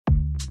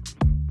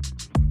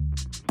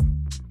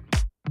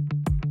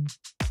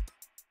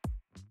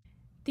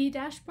The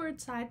dashboard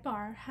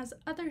sidebar has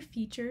other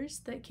features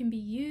that can be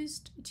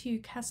used to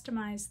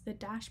customize the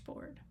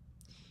dashboard.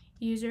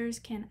 Users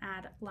can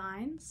add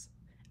lines,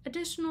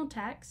 additional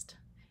text,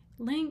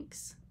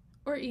 links,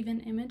 or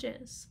even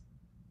images.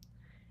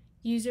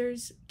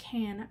 Users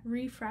can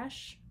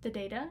refresh the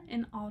data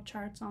in all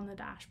charts on the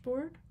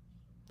dashboard.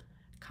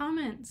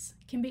 Comments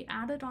can be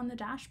added on the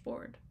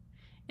dashboard,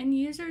 and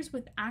users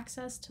with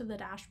access to the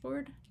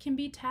dashboard can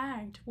be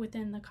tagged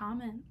within the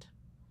comment.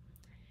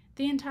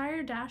 The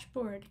entire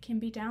dashboard can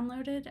be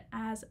downloaded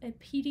as a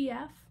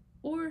PDF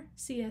or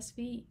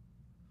CSV.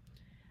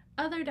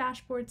 Other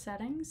dashboard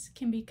settings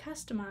can be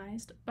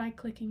customized by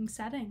clicking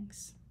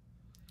Settings.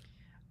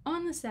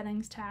 On the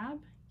Settings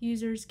tab,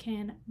 users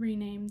can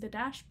rename the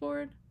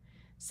dashboard,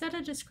 set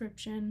a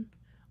description,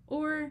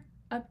 or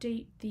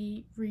update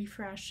the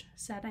refresh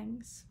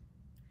settings.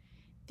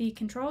 The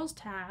Controls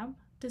tab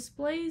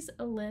displays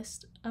a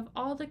list of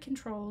all the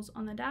controls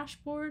on the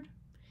dashboard,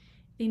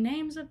 the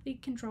names of the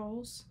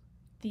controls,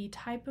 the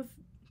type of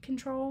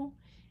control,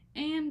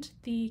 and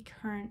the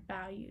current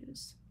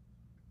values.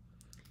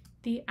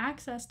 The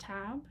Access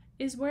tab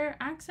is where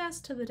access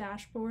to the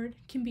dashboard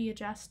can be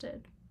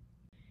adjusted.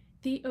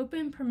 The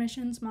open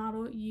permissions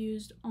model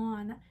used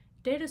on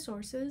data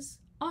sources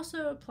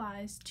also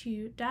applies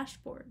to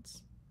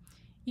dashboards.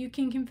 You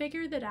can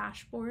configure the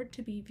dashboard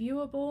to be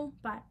viewable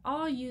by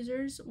all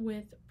users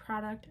with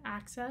product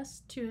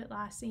access to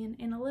Atlassian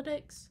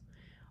Analytics,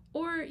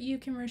 or you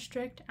can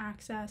restrict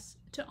access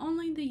to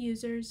only the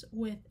users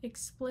with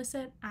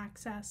explicit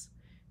access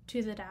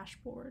to the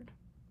dashboard.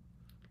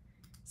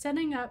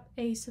 Setting up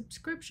a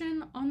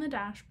subscription on the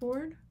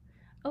dashboard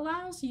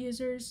allows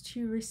users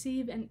to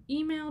receive an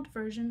emailed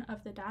version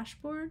of the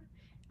dashboard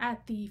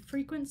at the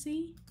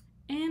frequency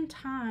and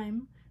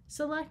time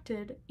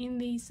selected in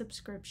the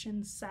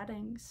subscription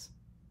settings.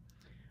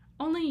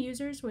 Only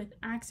users with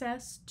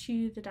access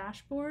to the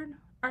dashboard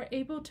are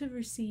able to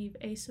receive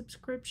a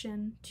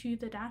subscription to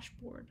the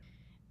dashboard.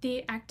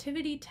 The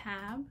Activity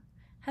tab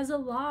has a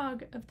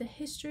log of the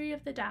history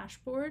of the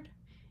dashboard,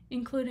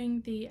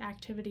 including the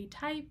activity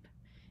type,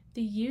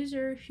 the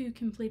user who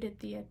completed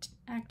the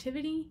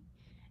activity,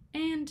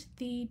 and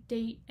the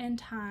date and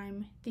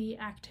time the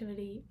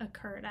activity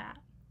occurred at.